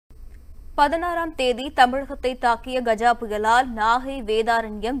16ஆம் தேதி தமிழகத்தை தாக்கிய கஜா புயலால் நாகை,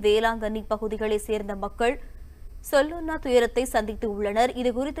 வேதாரண்யம், வேளாங்கண்ணி பகுதிகளைச் சேர்ந்த மக்கள் சொல்லுண்ணா துயரத்தை சந்தித்து உள்ளனர்.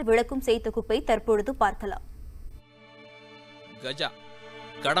 இதுகுறித்து விளக்கும் செய்திக்குப்பை தற்பொழுது பார்க்கலாம். கஜா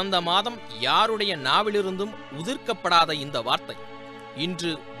கடந்த மாதம் யாருடைய நாவிலிருந்தும் உதிர்க்கப்படாத இந்த வார்த்தை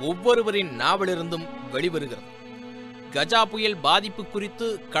இன்று ஒவ்வொருவரின் நாவிலிருந்தும் வெளிவருகிறது. கஜா புயல் பாதிப்பு குறித்து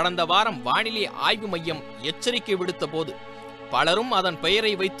கடந்த வாரம் வானிலை ஆய்வு மையம் எச்சரிக்கை விடுத்த போது பலரும் அதன்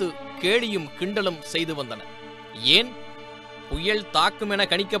பெயரை வைத்து கேலியும் கிண்டலும் செய்து வந்தனர். ஏன் புயல் தாக்கும் என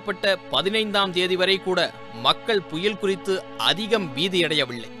கணிக்கப்பட்ட 15ஆம் தேதி வரை கூட மக்கள் புயல் குறித்து அதிகம்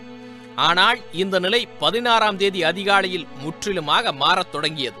பீதியடையவில்லை. ஆனால் இந்த நிலை 16ஆம் தேதி அதிகாலையில் முற்றிலுமாக மாறத்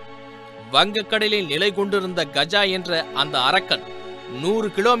தொடங்கியது. வங்கக்கடலில் நிலை கொண்டிருந்த கஜா என்ற அந்த அரக்கன்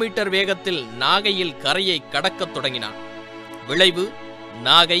 100 கிலோமீட்டர் வேகத்தில் நாகையில் கரையை கடக்கத் தொடங்கினான். விளைவு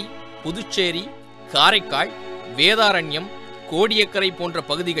நாகை, புதுச்சேரி, காரைக்கால், வேதாரண்யம், கோடியக்கரை போன்ற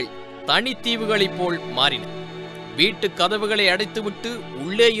பகுதிகள் தனித்தீவுகளைப் போல் மாறின. வீட்டு கதவுகளை அடைத்துவிட்டு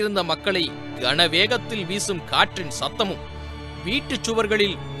உள்ளே இருந்த மக்களை கனவேகத்தில் வீசும் காற்றின் சத்தமும், வீட்டுச்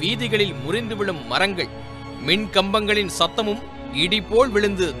சுவர்களில் வீதிகளில் முறிந்து விழும் மரங்கள், மின் கம்பங்களின் சத்தமும் இடிபோல்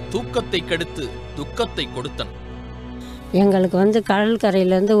விழுந்து தூக்கத்தை கெடுத்து துக்கத்தை கொடுத்தன. எங்களுக்கு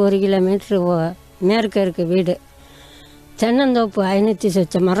கடற்கரையிலேருந்து 1 கிலோமீட்டர் மேற்கு இருக்கு வீடு. தென்னந்தோப்பு 500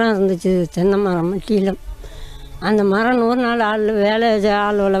 சொச்ச மரம் இருந்துச்சு, தென்னை மரம் மட்டியிலும். அந்த மரம் 100 நாள்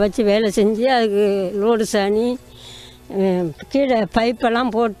ஆளுகளை வச்சு வேலை செஞ்சு அதுக்கு லோடு சாணி கீழே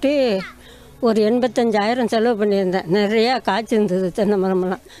பைப்பெல்லாம் போட்டு ஒரு 85,000 செலவு பண்ணியிருந்தேன். நிறையா காய்ச்சிருந்தது தென்னை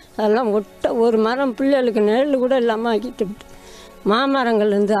மரமெல்லாம். அதெல்லாம் ஒரு மரம் பிள்ளைகளுக்கு நிழல் கூட இல்லாமல் ஆக்கிட்டு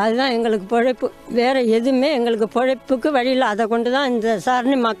மாமரங்கள் இருந்து அதுதான் எங்களுக்கு பிழைப்பு. வேறு எதுவுமே எங்களுக்கு பிழைப்புக்கு வழியில். அதை கொண்டு தான் இந்த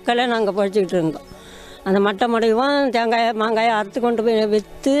சாரணி மக்களை நாங்கள் பிழைச்சிக்கிட்டு இருந்தோம். அந்த மட்டை முடையும் தேங்காய் மாங்காயை அறுத்து கொண்டு போய்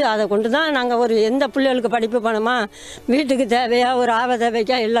விற்று அதை கொண்டு தான் நாங்கள் எந்த பிள்ளைகளுக்கு படிப்பு பண்ணுமா, வீட்டுக்கு தேவையா, ஒரு ஆவ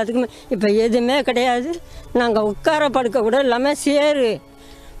தேவைக்கா, எல்லாத்துக்குமே. இப்போ எதுவுமே கிடையாது. நாங்கள் உட்கார படுக்க கூட இல்லாமல் சேரு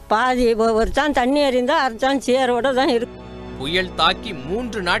பாதி ஒரு தான் தண்ணி எறிந்தால் அரைச்சான் சேரோட தான் இருக்கு. புயல் தாக்கி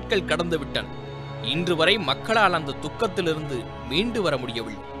 3 நாட்கள் கடந்து விட்டன. இன்று வரை மக்களால் அந்த துக்கத்திலிருந்து மீண்டு வர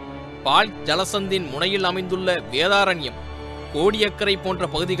முடியவில்லை. பால் ஜலசந்தின் முனையில் அமைந்துள்ள வேதாரண்யம், கோடியக்கரை போன்ற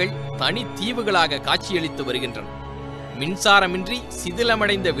பகுதிகள் தனி தீவுகளாக காட்சியளித்து வருகின்றன. மின்சாரமின்றி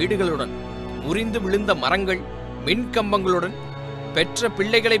சிதிலமடைந்த வீடுகளுடன், முறிந்து விழுந்த மரங்கள், மின்கம்பங்களுடன், பெற்ற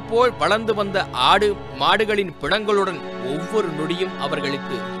பிள்ளைகளைப் போல் வளர்ந்து வந்த ஆடு மாடுகளின் பிணங்களுடன் ஒவ்வொரு நொடியும்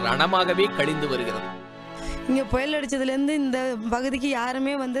அவர்களுக்கு ரணமாகவே கழிந்து வருகிறது. இங்கே புயல் அடித்ததுலேருந்து இந்த பகுதிக்கு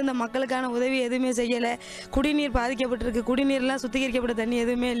யாருமே இந்த மக்களுக்கான உதவி எதுவுமே செய்யலை. குடிநீர் பாதிக்கப்பட்டிருக்கு. குடிநீர்லாம் சுத்திகரிக்கப்பட்ட தண்ணி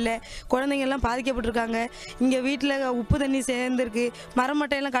எதுவுமே இல்லை. குழந்தைங்கள்லாம் பாதிக்கப்பட்டிருக்காங்க. இங்கே வீட்டில் உப்பு தண்ணி சேர்ந்துருக்கு.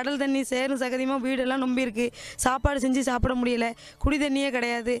 மரமட்டையெல்லாம் கடல் தண்ணி சேரும் சகதியமாக வீடெல்லாம் நம்பியிருக்கு. சாப்பாடு செஞ்சு சாப்பிட முடியலை. குடி தண்ணியே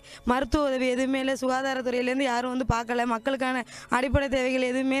கிடையாது. மருத்துவ உதவி எதுவுமே இல்லை. சுகாதாரத்துறையிலேருந்து யாரும் பார்க்கலை. மக்களுக்கான அடிப்படை தேவைகள்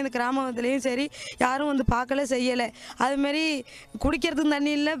எதுவுமே இந்த கிராமத்துலேயும் சரி யாரும் பார்க்கலை, செய்யலை. அதுமாரி குடிக்கிறதுக்கு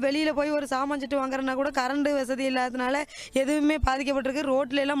தண்ணி இல்லை. வெளியில் போய் ஒரு சாமான்சிட்டு வாங்குறதுனா கூட கரண்ட் வசதி இல்லாதனால எதுவுமே பாதிக்கப்பட்டிருக்கு.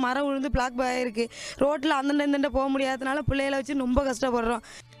 ரோட்ல எல்லாம் மரம் விழுந்து பிளாக் ஆயிருக்கு. ரோட்ல அந்தண்ட போக முடியாதனால பிள்ளைகளை வச்சு ரொம்ப கஷ்டப்படுறோம்.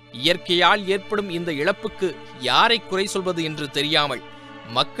 இயற்கையால் ஏற்படும் இந்த இழப்புக்கு யாரை குறை சொல்வது என்று தெரியாமல்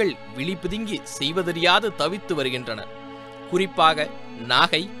மக்கள் விழிபிதுங்கி செய்வதறியாது தவித்து வருகின்றனர். குறிப்பாக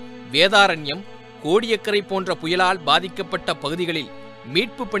நாகை, வேதாரண்யம், கோடியக்கரை போன்ற புயலால் பாதிக்கப்பட்ட பகுதிகளில்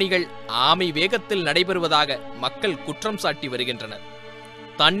மீட்பு பணிகள் ஆமை வேகத்தில் நடைபெறுவதாக மக்கள் குற்றம் சாட்டி வருகின்றனர்.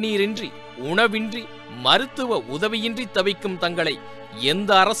 தண்ணீரின்றி, உணவின்றி, மருத்துவ உதவியின்றி தவிக்கும் தங்களை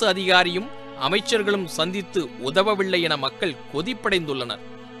எந்த அரசு அதிகாரியும் அமைச்சர்களும் சந்தித்து உதவவில்லை என மக்கள் கொதிப்படைந்துள்ளனர்.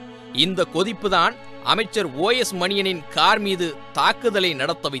 இந்த கொதிப்புதான் அமைச்சர் OS மணியனின் கார் மீது தாக்குதலை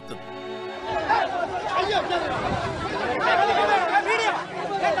நடத்த வைத்தது.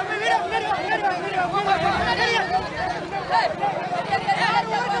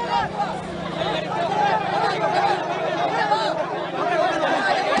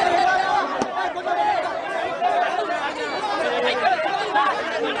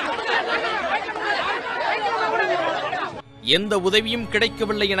 எந்த உதவியும்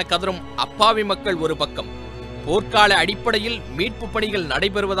கிடைக்கவில்லை என கதறும் அப்பாவி மக்கள் ஒரு பக்கம், போர்க்கால அடிப்படையில் மீட்பு பணிகள்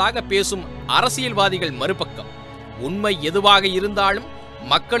நடைபெறுவதாக பேசும் அரசியல்வாதிகள் மறுபக்கம். உண்மை எதுவாக இருந்தாலும்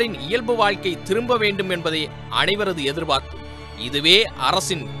மக்களின் இயல்பு வாழ்க்கை திரும்ப வேண்டும் என்பதே அனைவரது எதிர்பார்ப்பு. இதுவே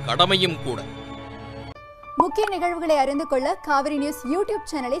அரசின் கடமையும் கூட. முக்கிய நிகழ்வுகளை அறிந்து கொள்ள காவிரி நியூஸ் யூடியூப்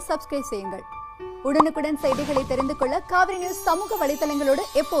சேனலை சப்ஸ்கிரைப் செய்யுங்கள். உடனுக்குடன் செய்திகளை தெரிந்து கொள்ள காவிரி நியூஸ் சமூக வலைதளங்களோடு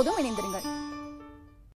எப்போதும் இணைந்திருங்கள்.